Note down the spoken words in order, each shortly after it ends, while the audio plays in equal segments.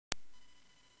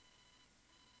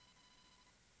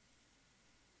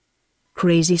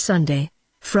Crazy Sunday.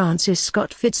 Francis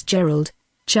Scott Fitzgerald.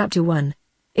 Chapter 1.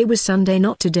 It was Sunday,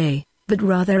 not today, but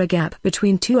rather a gap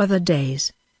between two other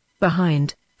days.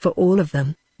 Behind, for all of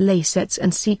them, lay sets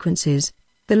and sequences,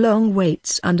 the long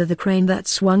waits under the crane that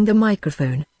swung the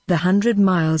microphone, the 100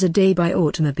 miles a day by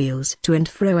automobiles to and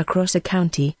fro across a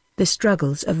county, the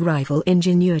struggles of rival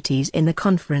ingenuities in the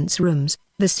conference rooms,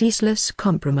 the ceaseless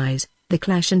compromise, the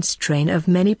clash and strain of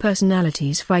many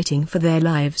personalities fighting for their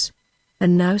lives.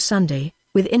 And now Sunday,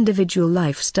 with individual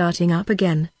life starting up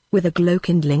again, with a glow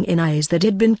kindling in eyes that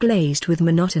had been glazed with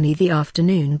monotony the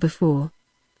afternoon before.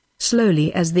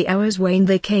 Slowly as the hours waned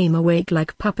they came awake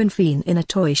like pup and fiend in a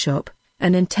toy shop,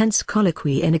 an intense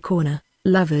colloquy in a corner,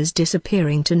 lovers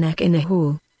disappearing to neck in a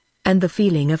hall. And the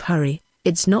feeling of hurry,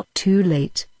 it's not too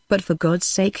late, but for God's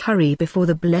sake hurry before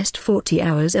the blessed 40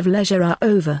 hours of leisure are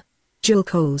over. Joel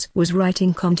Coles was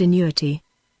writing continuity.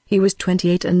 He was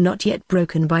 28 and not yet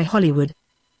broken by Hollywood.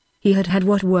 He had had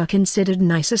what were considered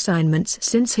nice assignments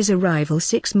since his arrival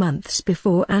 6 months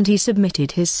before, and he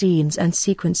submitted his scenes and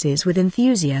sequences with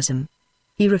enthusiasm.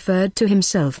 He referred to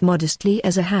himself modestly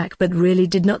as a hack but really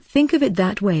did not think of it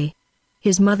that way.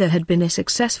 His mother had been a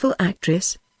successful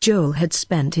actress. Joel had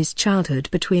spent his childhood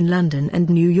between London and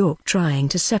New York trying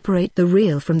to separate the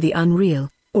real from the unreal,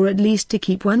 or at least to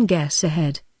keep one guess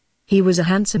ahead. He was a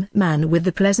handsome man with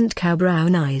the pleasant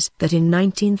cow-brown eyes that in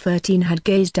 1913 had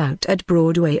gazed out at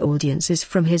Broadway audiences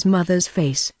from his mother's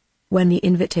face. When the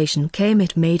invitation came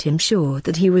it made him sure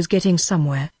that he was getting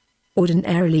somewhere.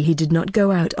 Ordinarily he did not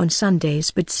go out on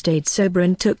Sundays but stayed sober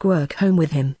and took work home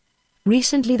with him.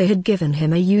 Recently they had given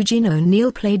him a Eugene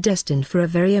O'Neill play destined for a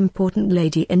very important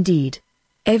lady indeed.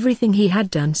 Everything he had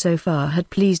done so far had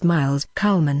pleased Miles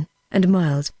Coleman, and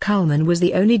Miles Coleman was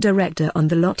the only director on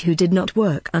the lot who did not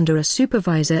work under a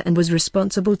supervisor and was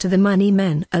responsible to the money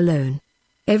men alone.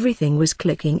 Everything was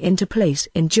clicking into place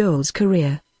in Joel's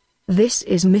career. "This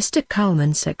is Mr.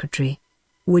 Coleman's secretary.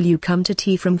 Will you come to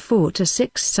tea from 4 to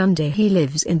 6 Sunday? He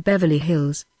lives in Beverly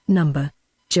Hills, No.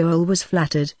 Joel was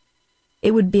flattered.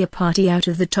 It would be a party out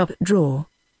of the top drawer.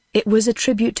 It was a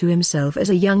tribute to himself as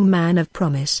a young man of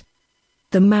promise.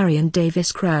 The Marion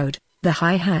Davis crowd, the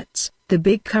hi-hats, the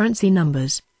big currency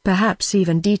numbers, perhaps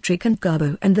even Dietrich and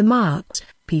Garbo and the Marks,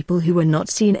 people who were not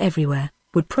seen everywhere,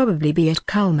 would probably be at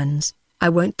Coleman's. "I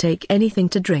won't take anything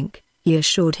to drink," he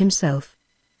assured himself.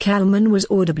 Coleman was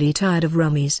audibly tired of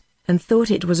rummies, and thought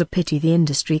it was a pity the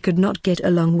industry could not get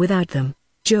along without them.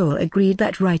 Joel agreed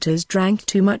that writers drank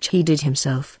too much. He did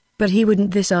himself, but he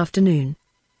wouldn't this afternoon.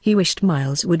 He wished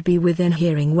Miles would be within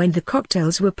hearing when the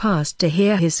cocktails were passed to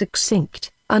hear his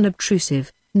succinct,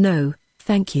 unobtrusive, "No,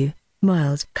 thank you."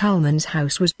 Miles Coleman's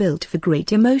house was built for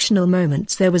great emotional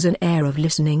moments. There was an air of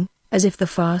listening, as if the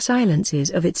far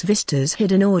silences of its vistas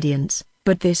hid an audience,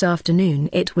 but this afternoon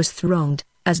it was thronged,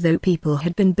 as though people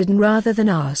had been bidden rather than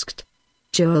asked.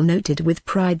 Joel noted with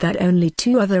pride that only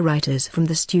 2 other writers from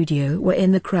the studio were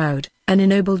in the crowd, an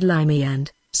ennobled Limey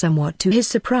and, somewhat to his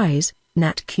surprise,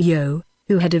 Nat Keogh,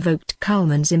 who had evoked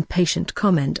Coleman's impatient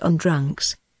comment on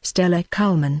drunks. Stella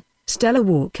Coleman, Stella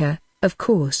Walker, of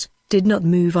course, did not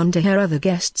move on to her other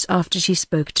guests after she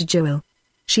spoke to Joel.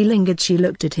 She lingered. She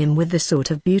looked at him with the sort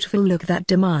of beautiful look that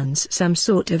demands some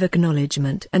sort of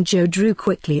acknowledgement, and Joe drew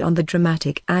quickly on the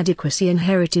dramatic adequacy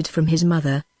inherited from his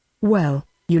mother. "Well,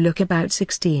 you look about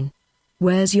 16.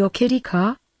 Where's your kiddie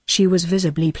car?" She was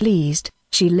visibly pleased.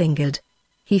 She lingered.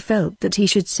 He felt that he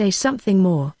should say something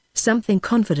more, something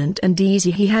confident and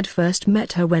easy. He had first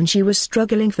met her when she was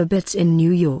struggling for bits in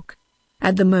New York.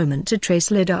 At the moment a tray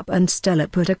slid up and Stella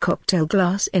put a cocktail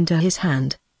glass into his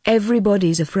hand.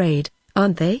 "Everybody's afraid,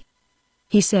 aren't they?"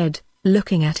 he said,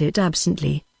 looking at it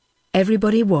absently.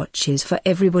 "Everybody watches for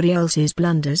everybody else's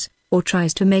blunders, or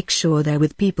tries to make sure they're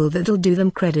with people that'll do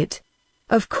them credit.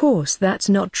 Of course that's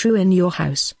not true in your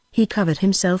house." He covered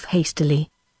himself hastily.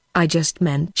 "I just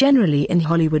meant generally in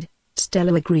Hollywood,"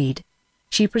 Stella agreed.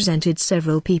 She presented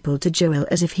several people to Joel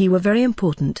as if he were very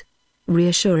important.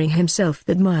 Reassuring himself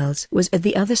that Miles was at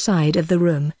the other side of the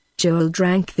room, Joel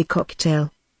drank the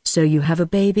cocktail. "So you have a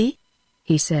baby?"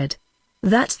 he said.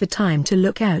 "That's the time to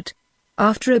look out.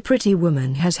 After a pretty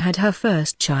woman has had her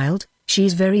first child,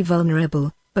 she's very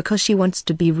vulnerable, because she wants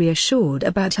to be reassured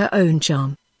about her own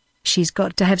charm. She's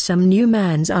got to have some new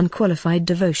man's unqualified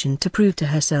devotion to prove to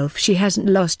herself she hasn't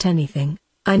lost anything."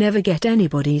 "I never get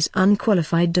anybody's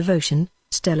unqualified devotion,"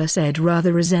 Stella said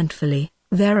rather resentfully.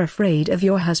 "They're afraid of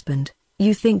your husband.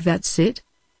 You think that's it?"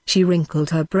 She wrinkled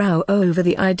her brow over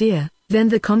the idea. Then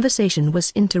the conversation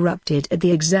was interrupted at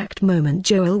the exact moment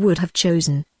Joel would have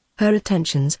chosen. Her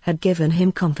attentions had given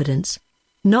him confidence.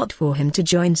 Not for him to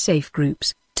join safe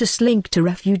groups, to slink to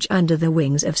refuge under the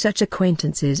wings of such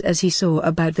acquaintances as he saw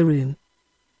about the room.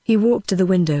 He walked to the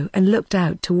window and looked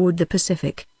out toward the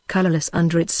Pacific, colorless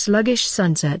under its sluggish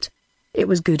sunset. It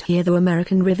was good here, the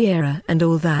American Riviera and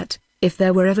all that, if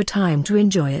there were ever time to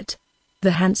enjoy it.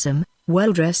 The handsome,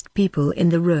 well-dressed people in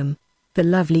the room, the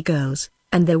lovely girls,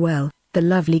 and the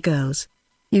lovely girls.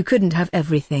 You couldn't have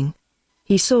everything.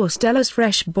 He saw Stella's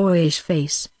fresh boyish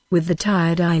face, with the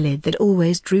tired eyelid that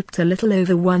always drooped a little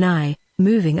over one eye,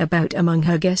 moving about among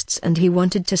her guests, and he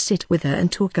wanted to sit with her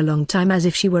and talk a long time as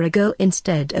if she were a girl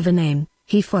instead of a name.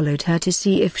 He followed her to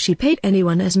see if she paid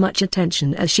anyone as much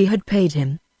attention as she had paid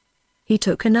him. He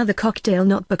took another cocktail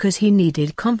not because he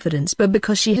needed confidence but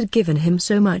because she had given him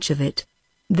so much of it.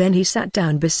 Then he sat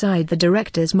down beside the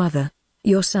director's mother.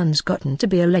 Your son's gotten to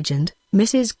be a legend,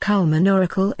 Mrs. Cullman,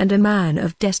 oracle and a man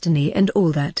of destiny and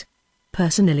all that.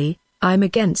 Personally, I'm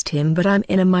against him, but I'm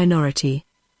in a minority.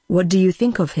 What do you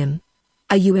think of him?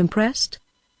 Are you impressed?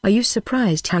 Are you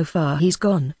surprised how far he's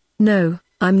gone? No,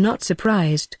 I'm not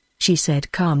surprised, she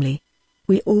said calmly.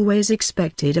 We always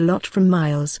expected a lot from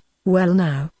Miles. Well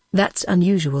now, that's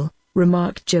unusual,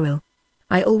 remarked Joel.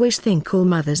 I always think all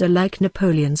mothers are like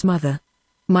Napoleon's mother.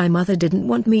 My mother didn't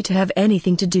want me to have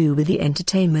anything to do with the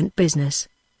entertainment business.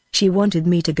 She wanted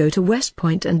me to go to West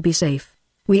Point and be safe.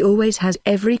 We always has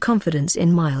every confidence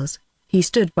in Miles. He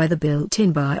stood by the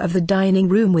built-in bar of the dining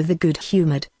room with the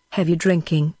good-humored,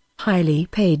 heavy-drinking, highly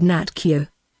paid Nat Keo.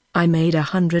 I made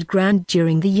 $100 grand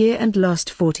during the year and lost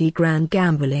 $40 grand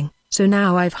gambling, so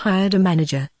now I've hired a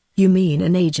manager. You mean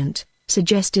an agent,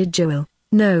 suggested Joel.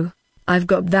 No, I've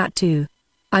got that too.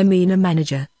 I mean a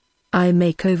manager. I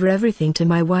make over everything to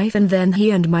my wife and then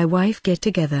he and my wife get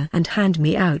together and hand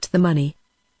me out the money.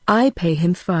 I pay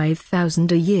him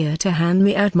 $5,000 a year to hand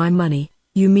me out my money.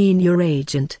 You mean your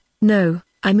agent? No,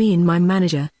 I mean my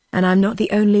manager, and I'm not the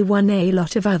only one. A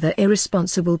lot of other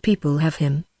irresponsible people have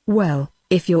him. Well,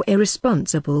 if you're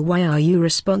irresponsible, why are you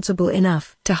responsible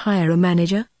enough to hire a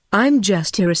manager? I'm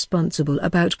just irresponsible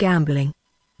about gambling.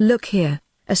 Look here,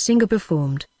 a singer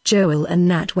performed. Joel and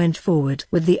Nat went forward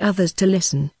with the others to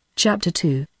listen. Chapter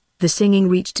 2. The singing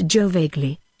reached Joel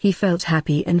vaguely. He felt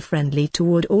happy and friendly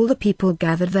toward all the people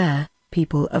gathered there,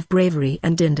 people of bravery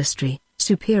and industry,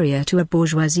 superior to a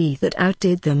bourgeoisie that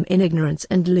outdid them in ignorance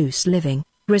and loose living,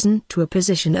 risen to a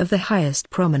position of the highest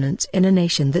prominence in a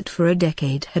nation that for a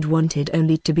decade had wanted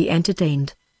only to be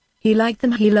entertained. He liked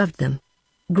them, he loved them.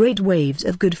 Great waves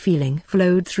of good feeling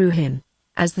flowed through him.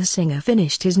 As the singer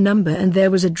finished his number and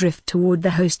there was a drift toward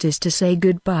the hostess to say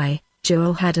goodbye,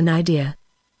 Joel had an idea.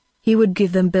 He would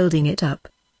give them Building It Up,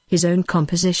 his own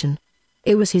composition.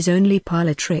 It was his only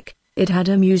parlor trick, it had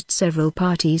amused several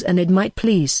parties and it might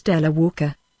please Stella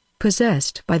Walker.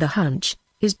 Possessed by the hunch,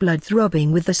 his blood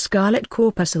throbbing with the scarlet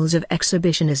corpuscles of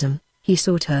exhibitionism, he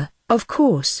sought her. Of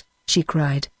course, she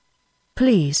cried.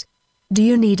 Please. Do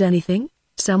you need anything?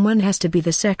 Someone has to be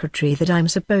the secretary that I'm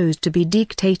supposed to be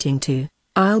dictating to.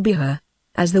 I'll be her.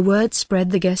 As the word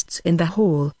spread, the guests in the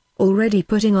hall, already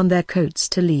putting on their coats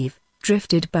to leave,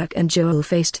 drifted back and Joel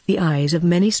faced the eyes of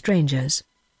many strangers.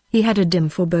 He had a dim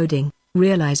foreboding,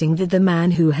 realizing that the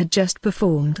man who had just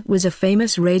performed was a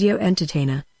famous radio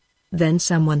entertainer. Then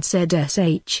someone said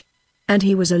SH. And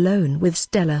he was alone with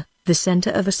Stella, the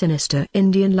center of a sinister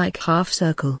Indian-like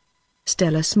half-circle.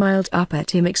 Stella smiled up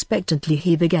at him expectantly.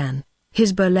 He began.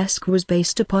 His burlesque was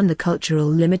based upon the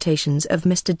cultural limitations of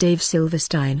Mr. Dave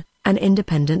Silverstein, an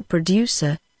independent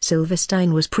producer.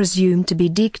 Silverstein was presumed to be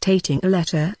dictating a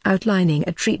letter outlining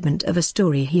a treatment of a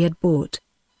story he had bought.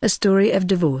 A story of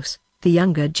divorce, the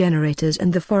younger generators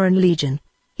and the Foreign Legion.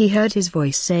 He heard his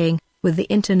voice saying, with the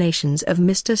intonations of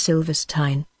Mr.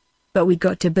 Silverstein. But we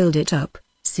got to build it up,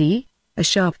 see? A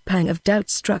sharp pang of doubt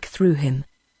struck through him.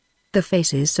 The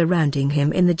faces surrounding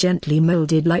him in the gently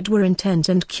molded light were intent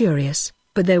and curious,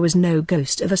 but there was no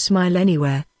ghost of a smile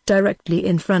anywhere. Directly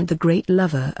in front, the great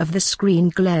lover of the screen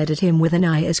glared at him with an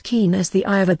eye as keen as the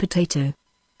eye of a potato.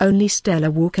 Only Stella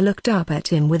Walker looked up at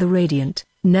him with a radiant,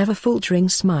 never faltering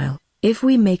smile. If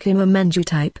we make him a Manju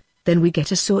type, then we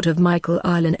get a sort of Michael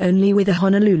Arlen, only with a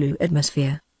Honolulu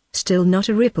atmosphere. Still not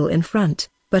a ripple in front,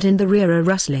 but in the rear a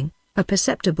rustling, a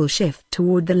perceptible shift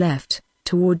toward the left,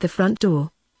 toward the front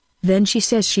door. Then she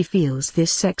says she feels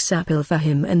this sex appeal for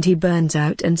him and he burns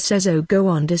out and says, oh, go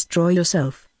on, destroy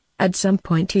yourself. At some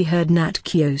point he heard Nat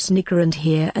Keo snicker, and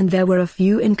here and there were a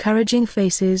few encouraging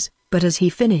faces, but as he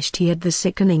finished he had the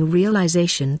sickening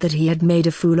realization that he had made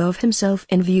a fool of himself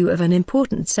in view of an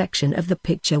important section of the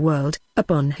picture world,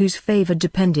 upon whose favor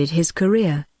depended his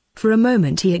career. For a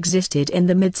moment he existed in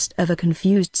the midst of a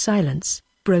confused silence,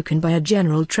 broken by a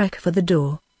general trek for the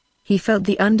door. He felt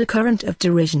the undercurrent of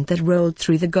derision that rolled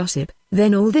through the gossip.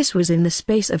 Then all this was in the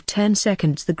space of 10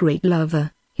 seconds. The great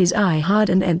lover, his eye hard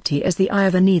and empty as the eye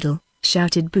of a needle,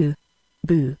 shouted boo.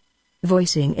 Boo.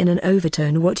 Voicing in an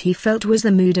overtone what he felt was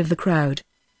the mood of the crowd.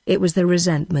 It was the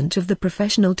resentment of the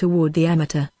professional toward the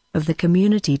amateur, of the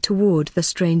community toward the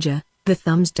stranger, the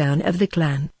thumbs down of the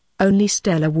clan. Only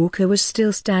Stella Walker was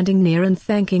still standing near and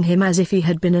thanking him as if he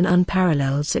had been an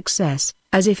unparalleled success,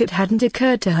 as if it hadn't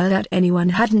occurred to her that anyone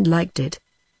hadn't liked it.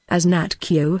 As Nat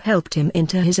Kyo helped him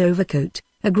into his overcoat,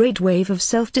 a great wave of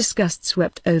self-disgust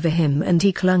swept over him and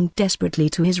he clung desperately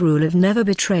to his rule of never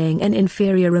betraying an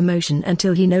inferior emotion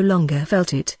until he no longer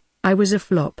felt it. I was a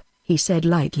flop, he said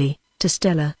lightly, to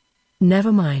Stella.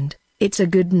 Never mind, it's a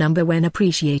good number when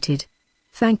appreciated.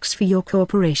 Thanks for your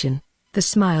cooperation. The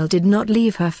smile did not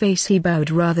leave her face. He bowed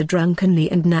rather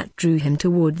drunkenly and Nat drew him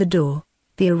toward the door.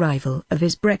 The arrival of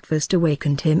his breakfast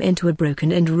awakened him into a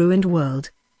broken and ruined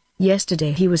world.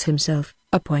 Yesterday he was himself,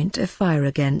 a point of fire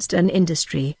against an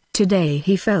industry. Today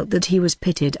he felt that he was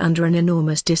pitted under an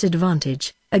enormous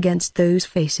disadvantage, against those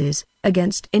faces,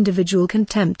 against individual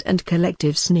contempt and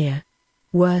collective sneer.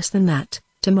 Worse than that,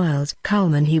 to Miles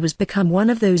Kalman he was become one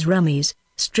of those rummies,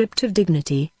 stripped of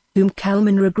dignity, whom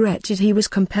Kalman regretted he was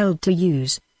compelled to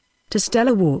use. To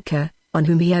Stella Walker, on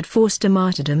whom he had forced a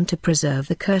martyrdom to preserve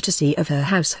the courtesy of her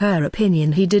house, her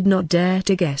opinion he did not dare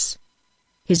to guess.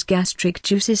 His gastric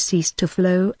juices ceased to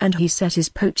flow and he set his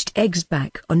poached eggs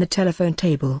back on the telephone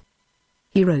table.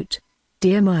 He wrote,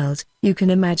 "Dear Miles, you can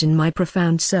imagine my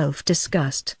profound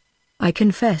self-disgust. I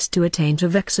confess to a taint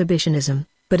of exhibitionism,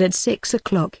 but at 6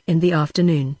 o'clock in the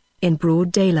afternoon, in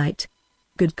broad daylight.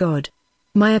 Good God.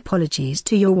 My apologies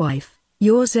to your wife.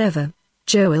 Yours ever,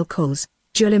 Joel Coles."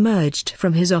 Joel emerged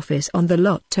from his office on the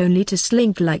lot only to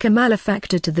slink like a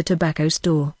malefactor to the tobacco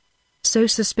store. So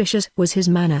suspicious was his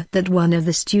manner that one of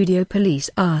the studio police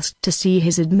asked to see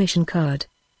his admission card.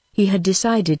 He had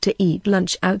decided to eat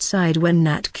lunch outside when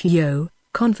Nat Kyo,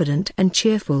 confident and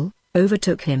cheerful,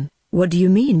 overtook him. "What do you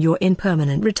mean you're in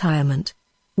permanent retirement?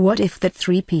 What if that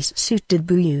three-piece suit did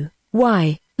boo you?"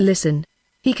 "Why, listen,"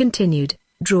 he continued,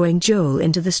 drawing Joel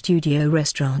into the studio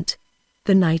restaurant.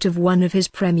 The night of one of his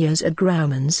premieres at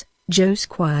Grauman's, Joe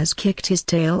Squires kicked his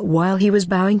tail while he was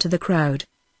bowing to the crowd.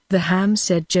 The ham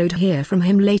said Joe'd hear from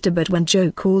him later, but when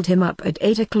Joe called him up at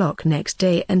 8 o'clock next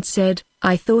day and said,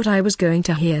 "I thought I was going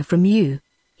to hear from you,"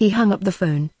 he hung up the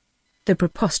phone. The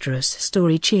preposterous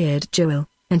story cheered Joel,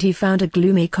 and he found a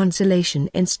gloomy consolation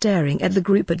in staring at the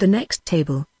group at the next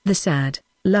table, the sad,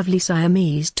 lovely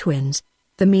Siamese twins,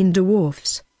 the mean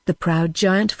dwarfs, the proud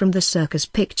giant from the circus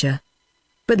picture.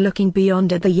 But looking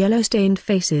beyond at the yellow-stained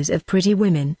faces of pretty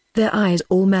women, their eyes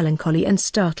all melancholy and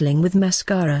startling with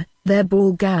mascara, their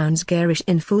ball gowns garish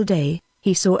in full day,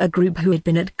 he saw a group who had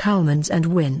been at Kalman's and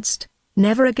winced.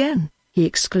 "Never again," he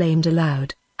exclaimed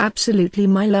aloud, "absolutely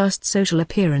my last social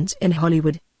appearance in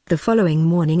Hollywood." The following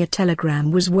morning a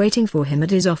telegram was waiting for him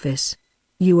at his office.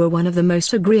 "You were one of the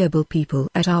most agreeable people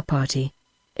at our party.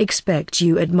 Expect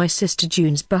you at my sister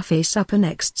June's buffet supper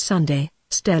next Sunday,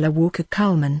 Stella Walker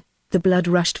Kalman." The blood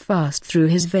rushed fast through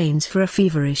his veins for a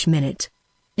feverish minute.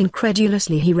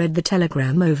 Incredulously he read the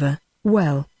telegram over.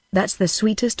 "Well, that's the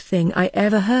sweetest thing I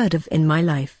ever heard of in my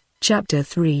life." Chapter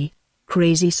 3,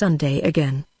 Crazy Sunday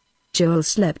Again. Joel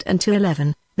slept until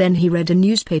 11, then he read a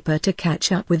newspaper to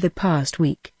catch up with the past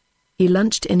week. He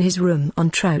lunched in his room on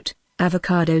trout,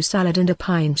 avocado salad and a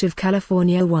pint of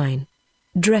California wine.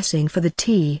 Dressing for the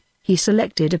tea, he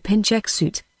selected a pincheck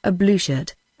suit, a blue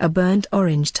shirt, a burnt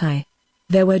orange tie.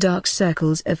 There were dark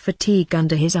circles of fatigue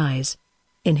under his eyes.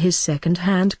 In his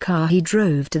second-hand car he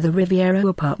drove to the Riviera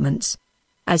Apartments.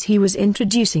 As he was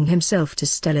introducing himself to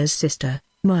Stella's sister,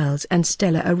 Miles and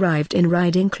Stella arrived in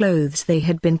riding clothes. They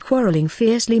had been quarreling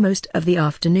fiercely most of the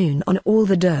afternoon on all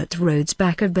the dirt roads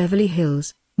back of Beverly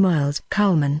Hills. Miles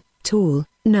Kalman, tall,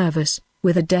 nervous,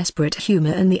 with a desperate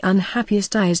humor and the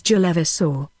unhappiest eyes Joel ever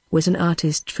saw, was an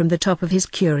artist from the top of his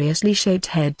curiously shaped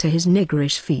head to his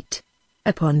niggerish feet.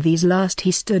 Upon these last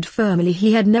he stood firmly.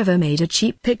 He had never made a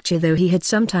cheap picture, though he had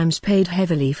sometimes paid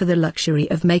heavily for the luxury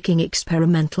of making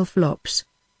experimental flops.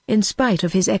 In spite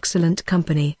of his excellent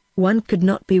company, one could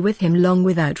not be with him long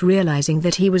without realizing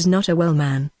that he was not a well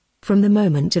man. From the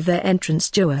moment of their entrance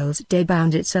Joel's day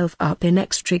bound itself up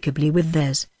inextricably with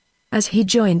theirs. As he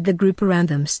joined the group around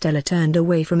them, Stella turned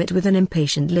away from it with an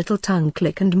impatient little tongue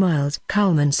click, and Miles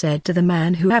Kalman said to the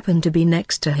man who happened to be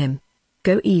next to him,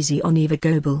 "Go easy on Eva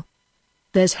Goebel.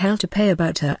 There's hell to pay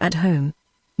about her at home."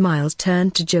 Miles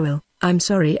turned to Joel. "I'm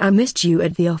sorry I missed you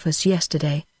at the office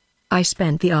yesterday. I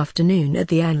spent the afternoon at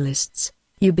the analysts."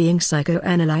 "You being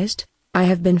psychoanalyzed?" "I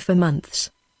have been for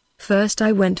months." First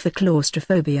I went for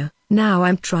claustrophobia, now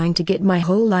I'm trying to get my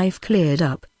whole life cleared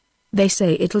up. They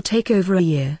say it'll take over a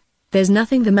year. There's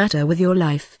nothing the matter with your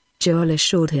life, Joel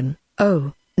assured him.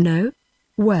 Oh, no?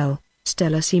 Well,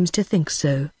 Stella seems to think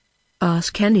so.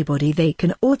 Ask anybody, they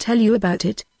can all tell you about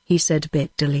it, he said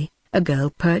bitterly. A girl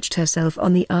perched herself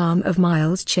on the arm of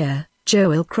Miles' chair.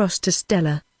 Joel crossed to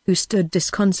Stella, who stood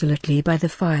disconsolately by the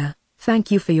fire.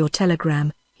 Thank you for your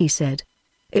telegram, he said.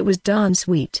 It was darn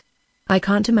sweet. I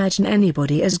can't imagine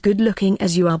anybody as good-looking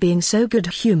as you are being so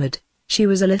good-humored. She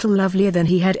was a little lovelier than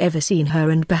he had ever seen her,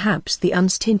 and perhaps the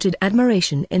unstinted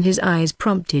admiration in his eyes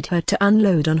prompted her to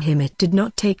unload on him. It did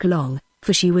not take long,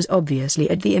 for she was obviously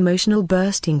at the emotional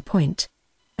bursting point.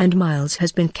 And Miles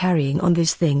has been carrying on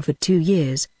this thing for 2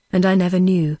 years, and I never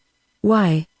knew.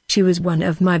 Why, she was one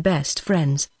of my best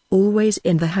friends, always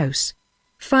in the house.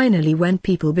 Finally, when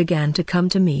people began to come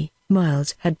to me,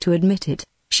 Miles had to admit it.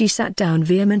 She sat down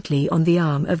vehemently on the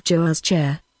arm of Joel's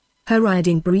chair. Her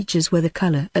riding breeches were the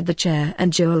color of the chair,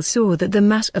 and Joel saw that the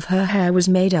mass of her hair was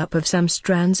made up of some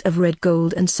strands of red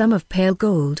gold and some of pale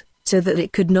gold, so that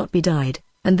it could not be dyed,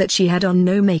 and that she had on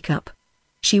no makeup.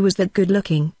 She was that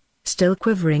good-looking. Still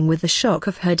quivering with the shock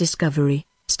of her discovery,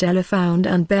 Stella found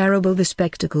unbearable the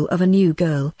spectacle of a new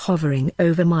girl hovering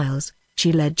over Miles.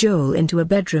 She led Joel into a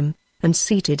bedroom, and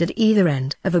seated at either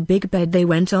end of a big bed they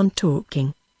went on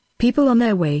talking. People on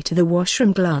their way to the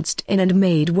washroom glanced in and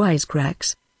made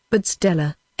wisecracks, but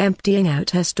Stella, emptying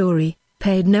out her story,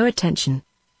 paid no attention.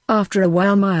 After a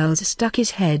while Miles stuck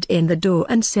his head in the door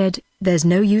and said, "There's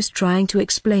no use trying to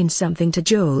explain something to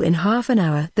Joel in half an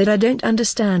hour that I don't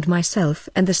understand myself,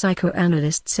 and the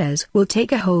psychoanalyst says will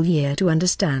take a whole year to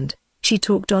understand." She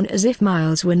talked on as if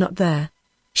Miles were not there.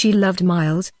 She loved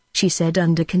Miles, she said.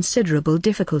 Under considerable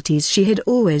difficulties she had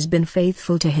always been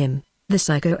faithful to him. The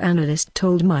psychoanalyst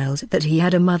told Miles that he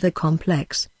had a mother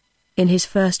complex. In his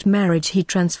first marriage he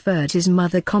transferred his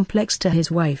mother complex to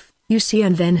his wife, you see,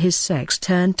 and then his sex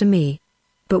turned to me.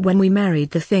 But when we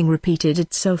married the thing repeated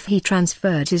itself. He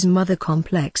transferred his mother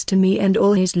complex to me and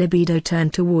all his libido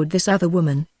turned toward this other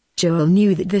woman. Joel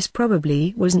knew that this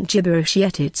probably wasn't gibberish,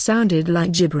 yet it sounded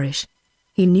like gibberish.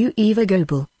 He knew Eva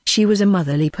Goebel. She was a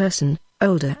motherly person,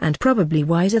 older and probably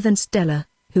wiser than Stella,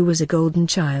 who was a golden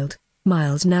child.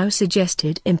 Miles now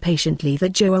suggested impatiently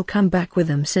that Joel come back with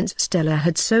them since Stella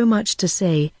had so much to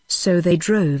say, so they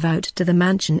drove out to the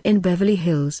mansion in Beverly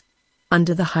Hills.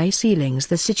 Under the high ceilings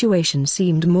the situation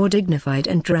seemed more dignified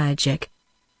and tragic.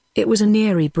 It was an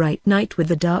eerie bright night with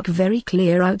the dark very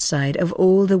clear outside of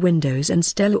all the windows and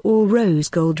Stella all rose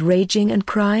gold raging and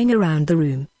crying around the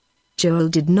room. Joel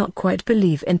did not quite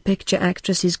believe in picture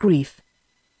actresses' grief.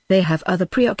 They have other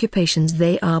preoccupations.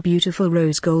 They are beautiful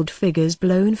rose gold figures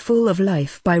blown full of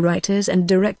life by writers and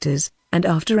directors, and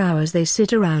after hours they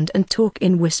sit around and talk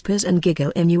in whispers and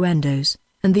giggle innuendos,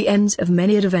 and the ends of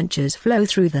many adventures flow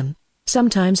through them.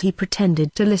 Sometimes he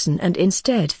pretended to listen and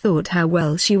instead thought how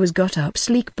well she was got up.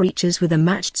 Sleek breeches with a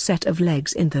matched set of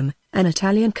legs in them, an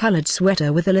Italian-colored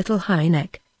sweater with a little high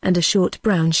neck, and a short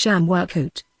brown chamois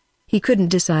coat. He couldn't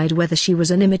decide whether she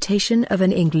was an imitation of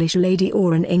an English lady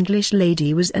or an English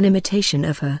lady was an imitation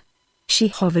of her. She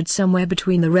hovered somewhere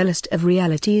between the realest of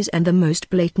realities and the most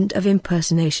blatant of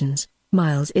impersonations.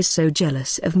 "Miles is so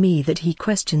jealous of me that he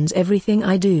questions everything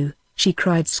I do," she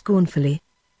cried scornfully.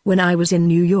 "When I was in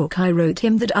New York I wrote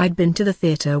him that I'd been to the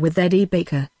theater with Eddie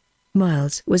Baker.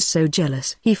 Miles was so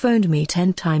jealous he phoned me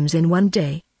 10 times in one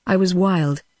day. I was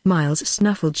wild." Miles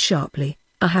snuffled sharply,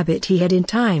 a habit he had in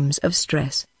times of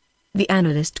stress. The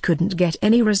analyst couldn't get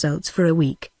any results for a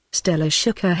week. Stella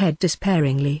shook her head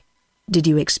despairingly. "Did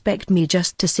you expect me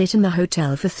just to sit in the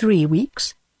hotel for 3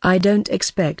 weeks? I don't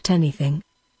expect anything.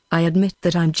 I admit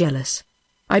that I'm jealous.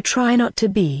 I try not to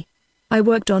be. I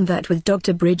worked on that with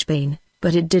Dr. Bridgebane,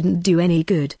 but it didn't do any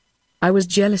good. I was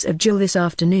jealous of Jill this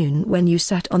afternoon when you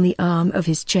sat on the arm of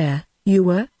his chair." "You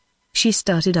were?" She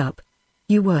started up.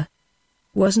 "You were?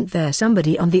 Wasn't there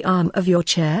somebody on the arm of your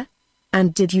chair?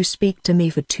 And did you speak to me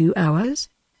for 2 hours?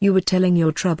 You were telling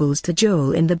your troubles to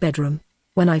Joel in the bedroom.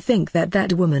 When I think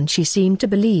that woman, she seemed to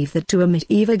believe that to omit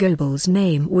Eva Goebel's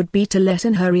name would be to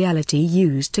lessen her reality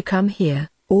used to come here."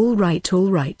 All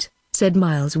right, said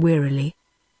Miles wearily.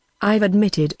 "I've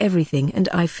admitted everything and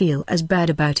I feel as bad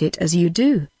about it as you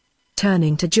do."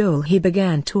 Turning to Joel he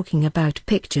began talking about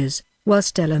pictures, while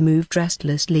Stella moved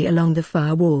restlessly along the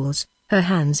far walls, her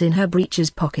hands in her breeches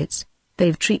pockets.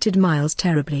 "They've treated Miles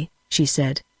terribly," she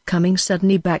said, coming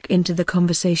suddenly back into the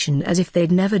conversation as if they'd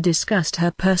never discussed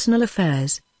her personal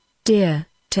affairs. "Dear,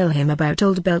 tell him about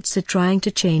old Belzer trying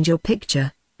to change your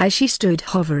picture." As she stood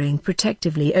hovering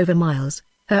protectively over Miles,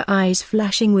 her eyes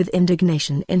flashing with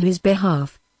indignation in his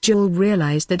behalf, Joel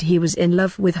realized that he was in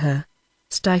love with her.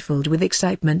 Stifled with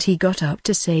excitement, he got up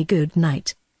to say good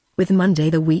night. With Monday,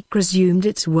 the week resumed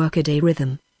its workaday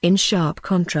rhythm, in sharp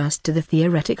contrast to the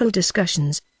theoretical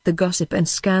discussions, the gossip and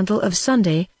scandal of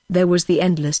Sunday. There was the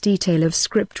endless detail of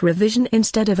script revision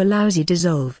instead of a lousy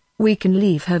dissolve. We can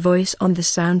leave her voice on the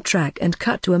soundtrack and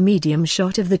cut to a medium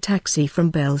shot of the taxi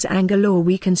from Belle's angle, or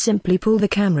we can simply pull the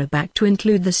camera back to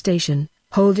include the station,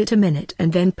 hold it a minute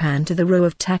and then pan to the row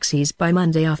of taxis. By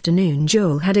Monday afternoon,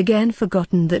 Joel had again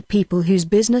forgotten that people whose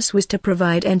business was to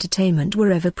provide entertainment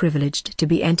were ever privileged to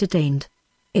be entertained.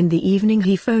 In the evening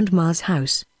he phoned Miles'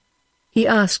 house. He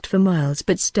asked for Miles,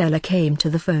 but Stella came to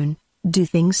the phone. "Do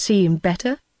things seem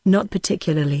better?" "Not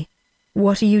particularly."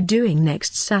 "What are you doing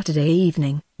next Saturday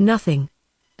evening?" "Nothing.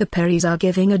 The Perrys are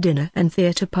giving a dinner and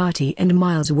theater party and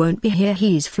Miles won't be here.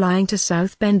 He's flying to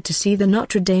South Bend to see the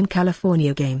Notre Dame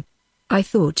California game." "I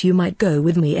thought you might go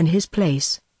with me in his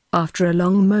place." After a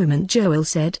long moment Joel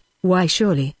said, "Why,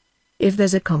 surely. If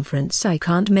there's a conference I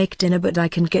can't make dinner but I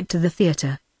can get to the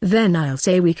theater, then I'll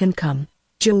say we can come."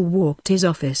 Joel walked his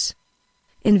office.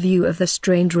 In view of the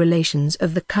strained relations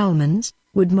of the Kalmans,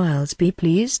 would Miles be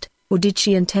pleased, or did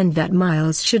she intend that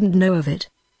Miles shouldn't know of it?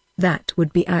 That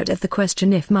would be out of the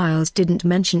question. If Miles didn't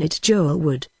mention it, Joel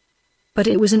would. But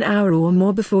it was an hour or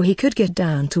more before he could get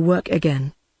down to work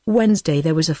again. Wednesday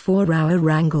there was a 4-hour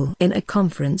wrangle in a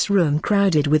conference room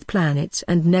crowded with planets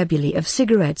and nebulae of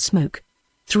cigarette smoke.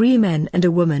 3 men and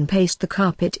a woman paced the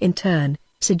carpet in turn,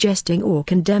 suggesting or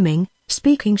condemning,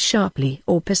 speaking sharply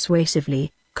or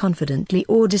persuasively, confidently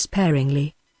or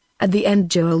despairingly. At the end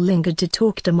Joel lingered to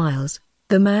talk to Miles.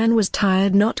 The man was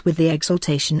tired, not with the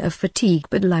exaltation of fatigue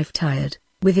but life-tired,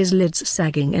 with his lids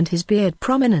sagging and his beard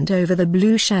prominent over the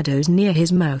blue shadows near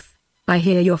his mouth. "I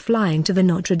hear you're flying to the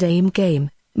Notre Dame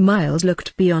game." Miles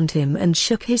looked beyond him and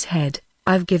shook his head.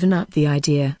 "I've given up the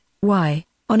idea." "Why?"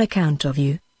 "On account of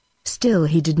you." Still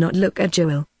he did not look at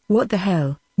Joel. "What the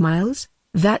hell, Miles?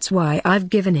 That's why I've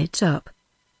given it up."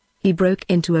 He broke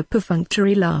into a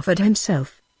perfunctory laugh at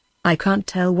himself. "I can't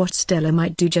tell what Stella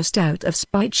might do just out of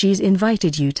spite. She's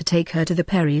invited you to take her to the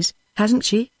Perrys, hasn't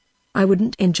she?" "I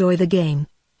wouldn't enjoy the game."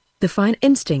 The fine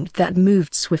instinct that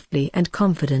moved swiftly and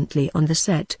confidently on the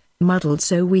set, muddled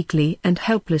so weakly and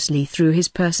helplessly through his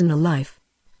personal life.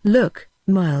 "Look,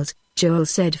 Miles," Joel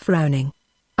said, frowning.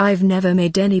 "I've never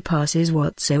made any passes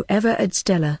whatsoever at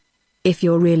Stella. If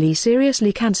you're really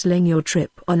seriously canceling your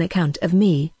trip on account of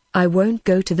me, I won't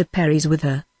go to the Perrys with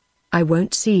her. I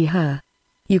won't see her."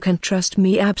 "You can trust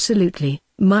me absolutely."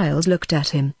 Miles looked at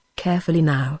him, carefully.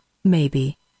 "Now,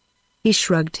 maybe." He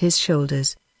shrugged his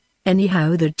shoulders.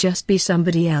 "Anyhow, there'd just be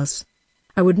somebody else.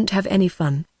 I wouldn't have any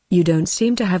fun." "You don't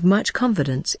seem to have much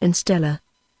confidence in Stella."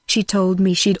 "She told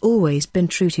me she'd always been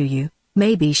true to you."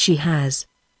 "Maybe she has."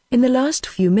 In the last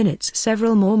few minutes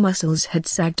several more muscles had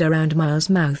sagged around Miles'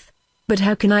 mouth. "But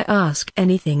how can I ask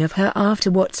anything of her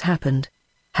after what's happened?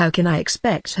 How can I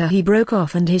expect her?" He broke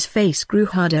off and his face grew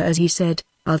harder as he said,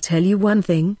 "I'll tell you one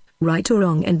thing, right or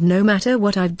wrong, and no matter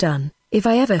what I've done, if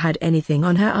I ever had anything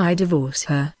on her I'd divorce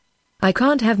her. I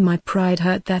can't have my pride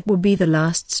hurt. That would be the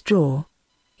last straw."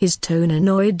 His tone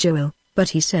annoyed Joel, but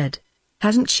he said,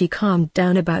 "Hasn't she calmed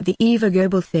down about the Eva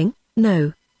Goebel thing?"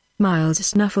 "No." Miles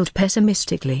snuffled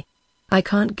pessimistically. "I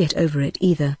can't get over it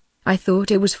either. I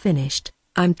thought it was finished.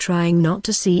 I'm trying not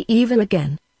to see Eva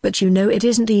again, but you know it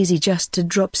isn't easy just to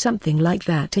drop something like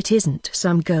that. It isn't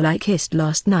some girl I kissed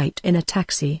last night in a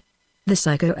taxi." "The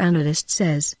psychoanalyst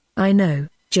says." "I know,"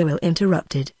 Joel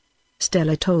interrupted.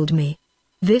 "Stella told me."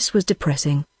 This was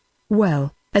depressing.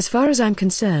 "Well, as far as I'm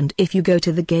concerned, if you go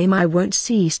to the game I won't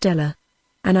see Stella.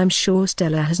 And I'm sure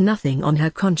Stella has nothing on her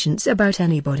conscience about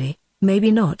anybody."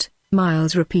 "Maybe not,"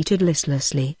 Miles repeated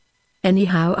listlessly.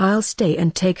 "Anyhow, I'll stay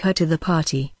and take her to the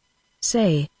party."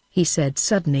 "Say," he said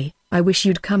suddenly, "I wish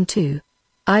you'd come too.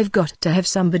 I've got to have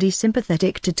somebody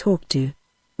sympathetic to talk to.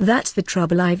 That's the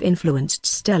trouble. I've influenced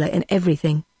Stella in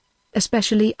everything.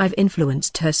 Especially I've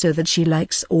influenced her so that she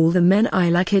likes all the men I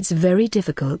like. It's very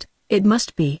difficult." "It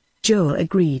must be," Joel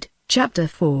agreed. Chapter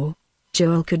 4.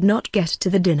 Joel could not get to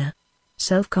the dinner.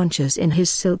 Self-conscious in his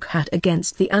silk hat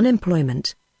against the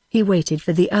unemployment, he waited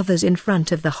for the others in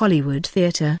front of the Hollywood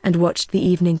Theater and watched the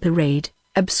evening parade,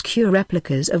 obscure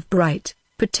replicas of bright,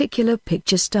 particular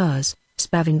picture stars,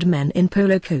 spavined men in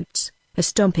polo coats, a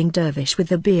stomping dervish with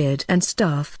the beard and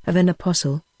staff of an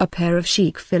apostle, a pair of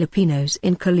chic Filipinos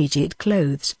in collegiate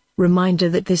clothes, reminder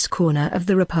that this corner of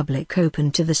the Republic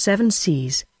opened to the 7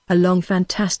 seas, a long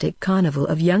fantastic carnival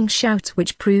of young shouts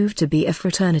which proved to be a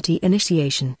fraternity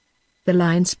initiation. The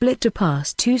line split to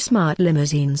pass 2 smart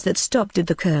limousines that stopped at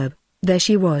the curb. There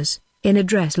she was, in a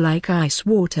dress like ice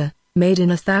water, made in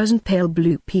 1,000 pale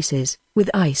blue pieces, with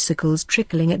icicles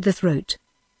trickling at the throat.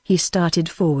 He started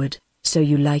forward. "So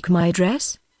you like my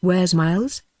dress? Where's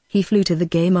Miles? He flew to the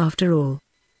game after all.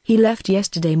 He left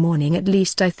yesterday morning, at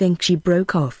least I think." She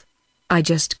broke off. "I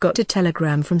just got a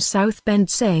telegram from South Bend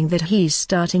saying that he's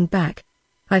starting back.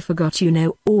 I forgot you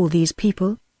know all these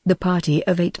people." The party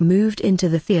of 8 moved into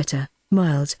the theater.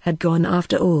 Miles had gone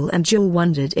after all, and Joel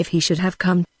wondered if he should have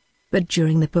come. But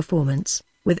during the performance,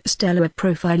 with Stella a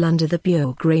profile under the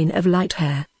pure grain of light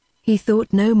hair, he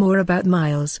thought no more about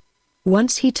Miles.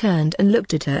 Once he turned and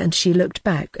looked at her, and she looked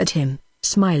back at him,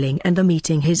 smiling and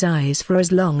meeting his eyes for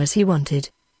as long as he wanted.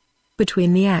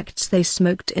 Between the acts they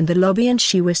smoked in the lobby, and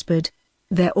she whispered,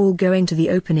 "They're all going to the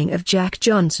opening of Jack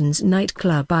Johnson's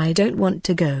nightclub. I don't want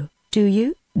to go, do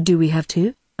you?" "Do we have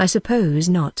to?" "I suppose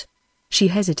not." She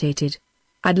hesitated.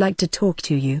 "I'd like to talk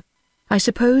to you. I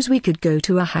suppose we could go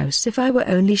to a house if I were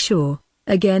only sure."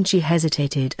 Again she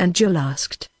hesitated, and Joel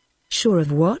asked, "Sure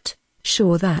of what?"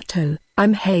 "Sure that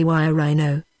I'm haywire, I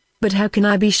know. But how can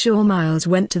I be sure Miles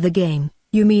went to the game?"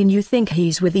 "You mean you think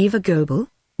he's with Eva Goebel?"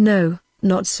 "No,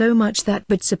 not so much that,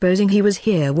 but supposing he was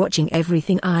here watching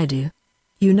everything I do.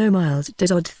 You know Miles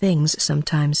does odd things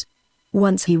sometimes.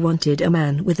 Once he wanted a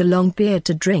man with a long beard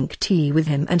to drink tea with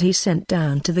him, and he sent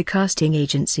down to the casting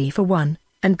agency for one,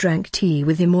 and drank tea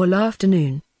with him all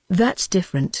afternoon." "That's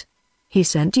different." "He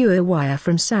sent you a wire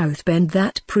from South Bend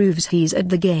that proves he's at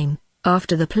the game."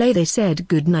 After the play they said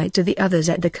goodnight to the others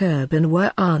at the curb and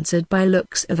were answered by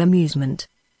looks of amusement.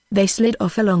 They slid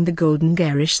off along the golden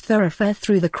garish thoroughfare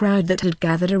through the crowd that had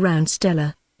gathered around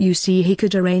Stella. "You see, he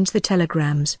could arrange the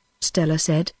telegrams," Stella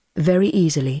said, very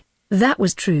easily. That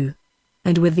was true.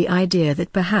 And with the idea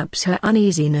that perhaps her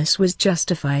uneasiness was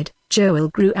justified, Joel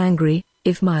grew angry.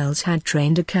 If Miles had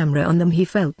trained a camera on them, he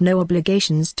felt no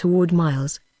obligations toward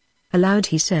Miles. Aloud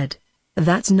he said,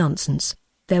 "That's nonsense.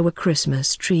 There were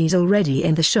Christmas trees already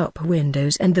in the shop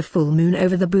windows, and the full moon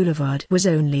over the boulevard was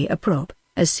only a prop,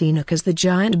 as scenic as the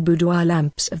giant boudoir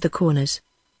lamps of the corners."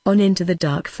 On into the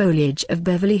dark foliage of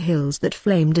Beverly Hills that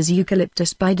flamed as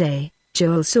eucalyptus by day,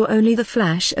 Joel saw only the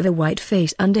flash of a white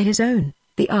face under his own,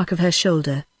 the arc of her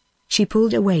shoulder. She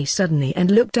pulled away suddenly and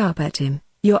looked up at him.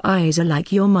 "Your eyes are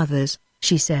like your mother's,"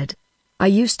 she said. "I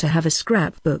used to have a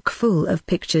scrapbook full of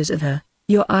pictures of her."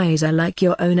 "Your eyes are like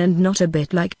your own and not a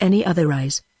bit like any other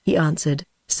eyes," he answered.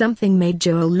 Something made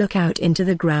Joel look out into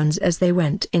the grounds as they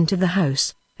went into the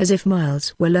house, as if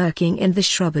Miles were lurking in the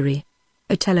shrubbery.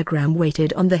 A telegram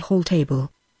waited on the hall table.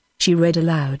 She read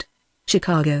aloud.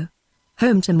 "Chicago.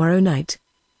 Home tomorrow night.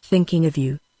 Thinking of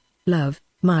you. Love,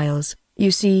 Miles."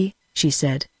 "You see," she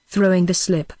said, throwing the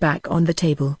slip back on the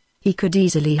table, "he could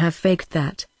easily have faked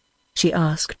that." She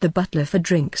asked the butler for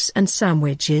drinks and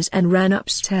sandwiches and ran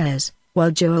upstairs, while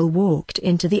Joel walked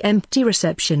into the empty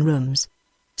reception rooms.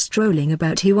 Strolling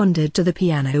about, he wandered to the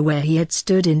piano where he had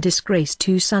stood in disgrace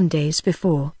 2 Sundays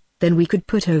before. "Then we could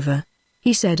put over,"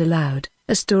 he said aloud,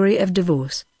 "a story of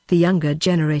divorce, the younger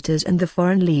generators and the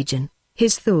Foreign Legion."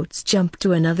 His thoughts jumped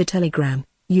to another telegram.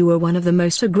 "You were one of the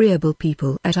most agreeable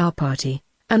people at our party."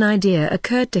 An idea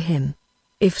occurred to him.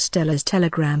 If Stella's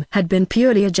telegram had been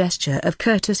purely a gesture of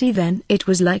courtesy, then it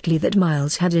was likely that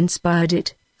Miles had inspired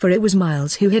it, for it was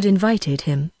Miles who had invited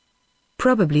him.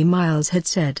 Probably Miles had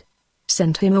said,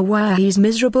 "Send him a wire, he's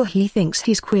miserable, he thinks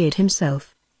he's queered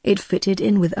himself." It fitted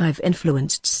in with "I've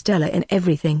influenced Stella in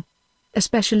everything.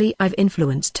 Especially I've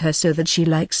influenced her so that she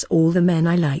likes all the men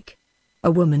I like." A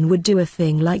woman would do a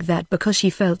thing like that because she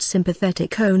felt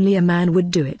sympathetic. Only a man would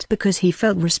do it because he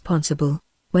felt responsible.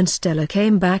 When Stella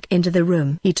came back into the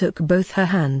room, he took both her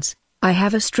hands. "I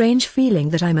have a strange feeling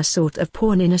that I'm a sort of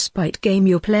pawn in a spite game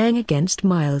you're playing against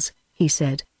Miles," he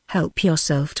said. "Help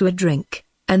yourself to a drink,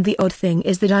 and the odd thing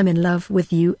is that I'm in love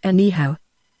with you anyhow."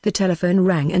 The telephone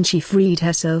rang and she freed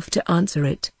herself to answer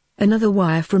it. "Another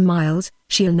wire from Miles,"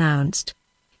 she announced.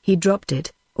 "He dropped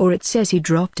it, or it says he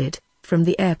dropped it, from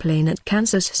the airplane at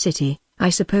Kansas City. I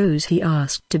suppose he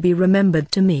asked to be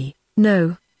remembered to me."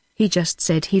 "No. He just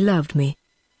said he loved me."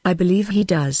 "I believe he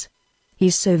does.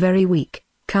 He's so very weak."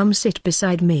 "Come sit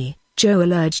beside me,"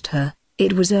 Joel urged her.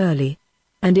 It was early,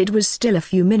 and it was still a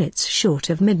few minutes short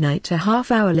of midnight. A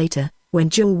half-hour later,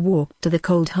 when Joel walked to the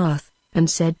cold hearth, and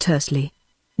said tersely,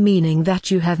 "Meaning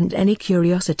that you haven't any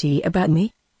curiosity about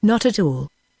me?" "Not at all.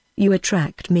 You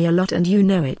attract me a lot and you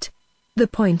know it. The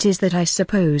point is that I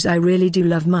suppose I really do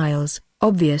love Miles,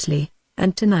 obviously,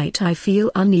 and tonight I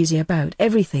feel uneasy about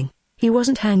everything." He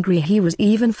wasn't angry, he was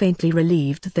even faintly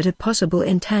relieved that a possible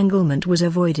entanglement was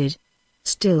avoided.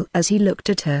 Still, as he looked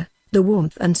at her, the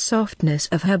warmth and softness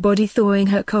of her body thawing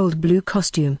her cold blue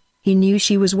costume, he knew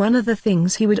she was one of the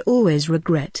things he would always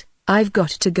regret. "I've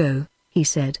got to go," he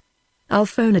said. I'll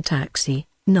phone a taxi.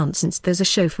 Nonsense, there's a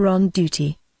chauffeur on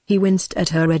duty. He winced at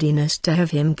her readiness to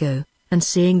have him go, and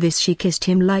seeing this she kissed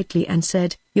him lightly and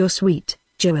said, "You're sweet,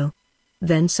 Joel."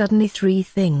 Then suddenly three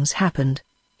things happened.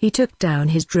 He took down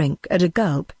his drink at a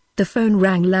gulp, the phone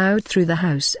rang loud through the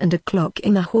house and a clock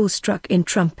in the hall struck in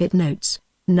trumpet notes.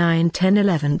 9, 10,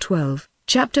 11, 12.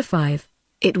 Chapter 5.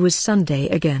 It was Sunday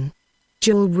again.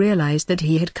 Joel realized that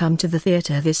he had come to the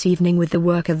theater this evening with the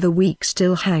work of the week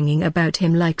still hanging about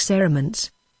him like cerements.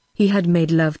 He had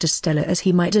made love to Stella as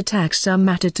he might attack some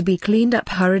matter to be cleaned up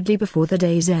hurriedly before the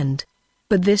day's end.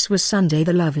 But this was Sunday.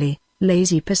 The lovely,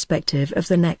 lazy perspective of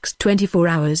the next 24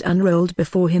 hours unrolled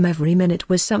before him. Every minute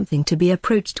was something to be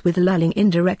approached with lulling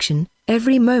indirection,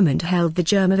 every moment held the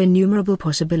germ of innumerable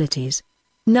possibilities.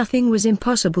 Nothing was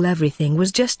impossible, everything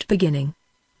was just beginning.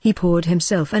 He poured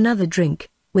himself another drink.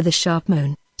 With a sharp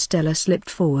moan, Stella slipped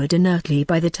forward inertly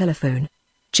by the telephone.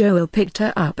 Joel picked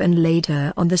her up and laid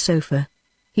her on the sofa.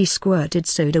 He squirted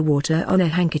soda water on a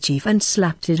handkerchief and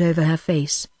slapped it over her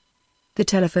face. The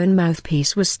telephone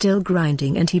mouthpiece was still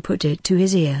grinding and he put it to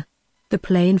his ear. The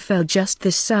plane fell just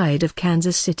this side of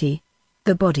Kansas City.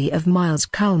 The body of Miles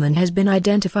Coleman has been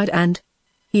identified and...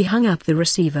 He hung up the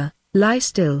receiver. "Lie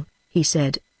still," he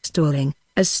said, stalling,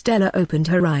 as Stella opened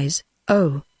her eyes.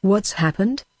 "Oh, what's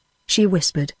happened?" she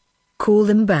whispered. "Call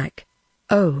them back."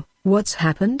 "Oh, what's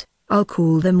happened? I'll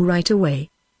call them right away."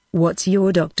 "What's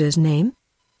your doctor's name?"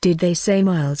 "Did they say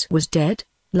Miles was dead?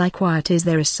 Lie quiet. Is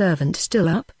there a servant still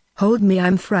up? Hold me,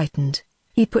 I'm frightened."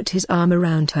 He put his arm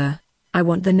around her. "I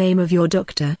want the name of your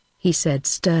doctor," he said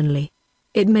sternly.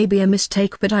 "It may be a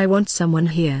mistake, but I want someone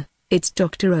here. It's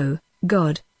Dr. O.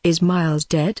 God, is Miles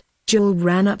dead?" Joel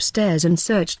ran upstairs and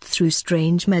searched through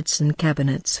strange medicine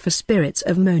cabinets for spirits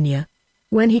of ammonia.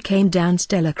 When he came down,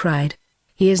 Stella cried,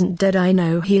 "He isn't dead, I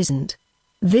know he isn't.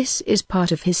 This is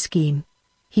part of his scheme.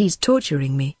 He's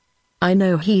torturing me. I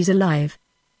know he's alive.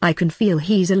 I can feel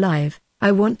he's alive.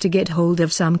 I want to get hold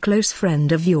of some close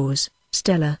friend of yours,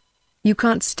 Stella. You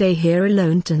can't stay here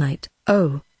alone tonight."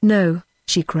 "Oh, no,"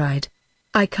 she cried.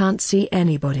 "I can't see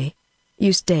anybody.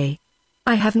 You stay.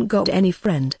 I haven't got any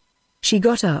friend." She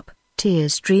got up,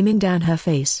 tears streaming down her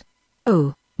face.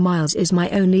 "Oh, Miles is my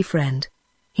only friend.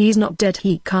 He's not dead.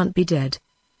 He can't be dead.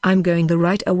 I'm going the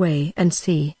right away and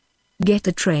see. Get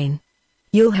the train.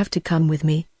 You'll have to come with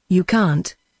me." "You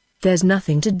can't. There's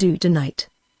nothing to do tonight.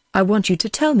 I want you to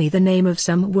tell me the name of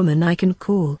some woman I can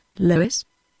call." "Lois?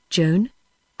 Joan?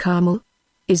 Carmel?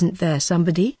 Isn't there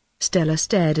somebody?" Stella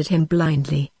stared at him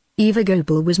blindly. "Eva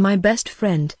Goebel was my best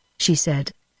friend," she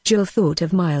said. Joel thought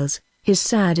of Miles, his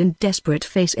sad and desperate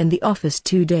face in the office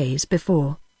 2 days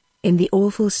before. In the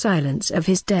awful silence of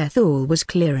his death all was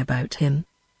clear about him.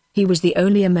 He was the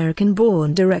only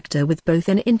American-born director with both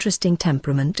an interesting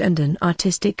temperament and an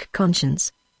artistic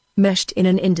conscience. Meshed in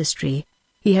an industry,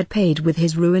 he had paid with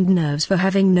his ruined nerves for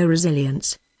having no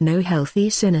resilience, no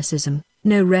healthy cynicism,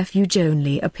 no refuge,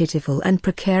 only a pitiful and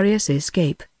precarious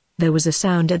escape. There was a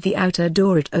sound at the outer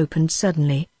door. It opened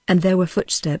suddenly, and there were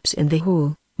footsteps in the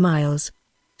hall. "Miles!"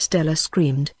 Stella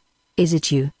screamed. "Is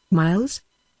it you, Miles?"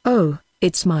 "Oh,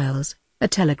 it's Miles." A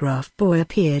telegraph boy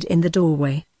appeared in the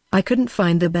doorway. "I couldn't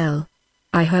find the bell.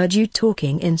 I heard you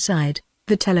talking inside."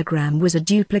 The telegram was a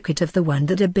duplicate of the one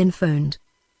that had been phoned.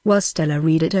 While Stella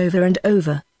read it over and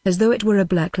over, as though it were a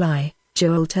black lie,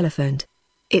 Joel telephoned.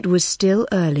 It was still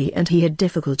early and he had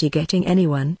difficulty getting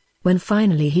anyone. When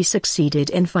finally he succeeded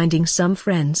in finding some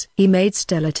friends, he made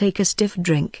Stella take a stiff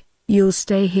drink. "You'll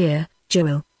stay here,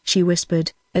 Joel," she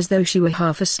whispered, as though she were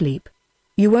half asleep.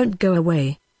 "You won't go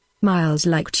away. Miles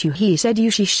liked you, he said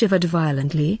you." She shivered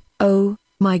violently. "Oh,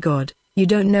 my God, you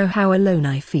don't know how alone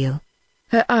I feel."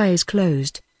 Her eyes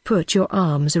closed. "Put your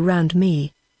arms around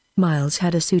me." Miles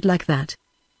had a suit like that.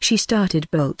 She started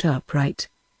bolt upright.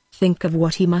 Think of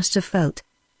what he must have felt.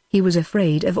 He was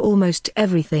afraid of almost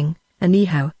everything,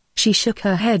 anyhow. She shook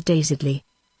her head dazedly.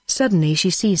 Suddenly she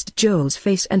seized Joel's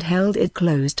face and held it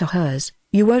close to hers.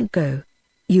 "You won't go.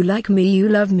 You like me, you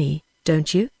love me,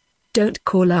 don't you? Don't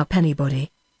call up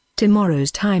anybody.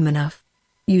 Tomorrow's time enough.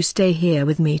 You stay here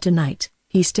with me tonight."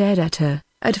 He stared at her,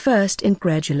 at first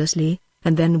incredulously,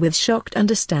 and then with shocked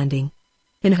understanding.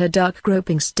 In her dark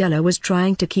groping, Stella was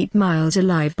trying to keep Miles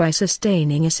alive by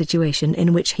sustaining a situation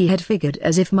in which he had figured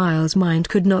as if Miles' mind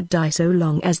could not die so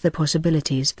long as the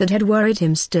possibilities that had worried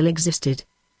him still existed.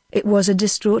 It was a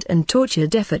distraught and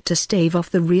tortured effort to stave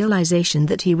off the realization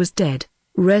that he was dead.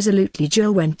 Resolutely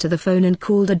Joel went to the phone and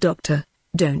called a doctor.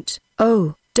 "Don't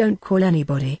call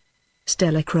anybody,"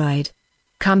 Stella cried.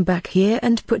 "Come back here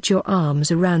and put your arms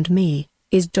around me."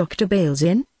 "Is Dr. Bales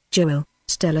in, Joel?"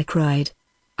 Stella cried.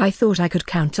 "I thought I could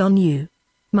count on you.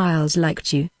 Miles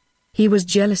liked you." He was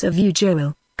jealous of you,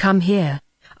 Joel. Come here.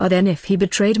 Then if he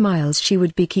betrayed Miles, she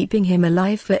would be keeping him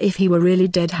alive, for if he were really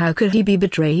dead, how could he be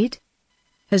betrayed?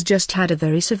 Has just had a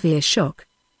very severe shock.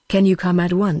 Can you come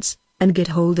at once, and get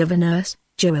hold of a nurse,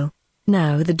 Joel?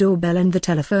 Now the doorbell and the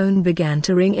telephone began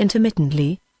to ring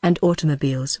intermittently, and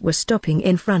automobiles were stopping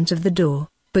in front of the door.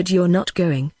 But you're not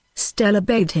going, Stella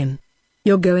begged him.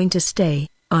 You're going to stay,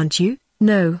 aren't you?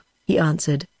 No, he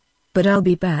answered. But I'll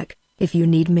be back, if you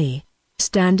need me.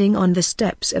 Standing on the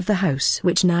steps of the house,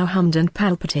 which now hummed and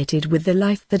palpitated with the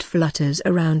life that flutters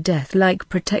around death like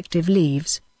protective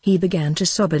leaves, he began to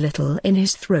sob a little in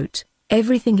his throat.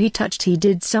 Everything he touched he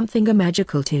did something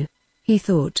magical to, he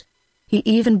thought. He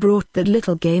even brought that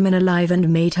little game in alive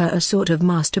and made her a sort of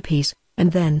masterpiece,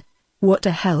 and then, what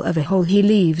a hell of a hole he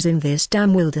leaves in this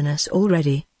damn wilderness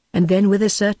already. And then with a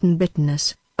certain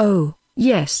bitterness, oh,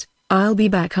 yes, I'll be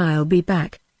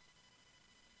back,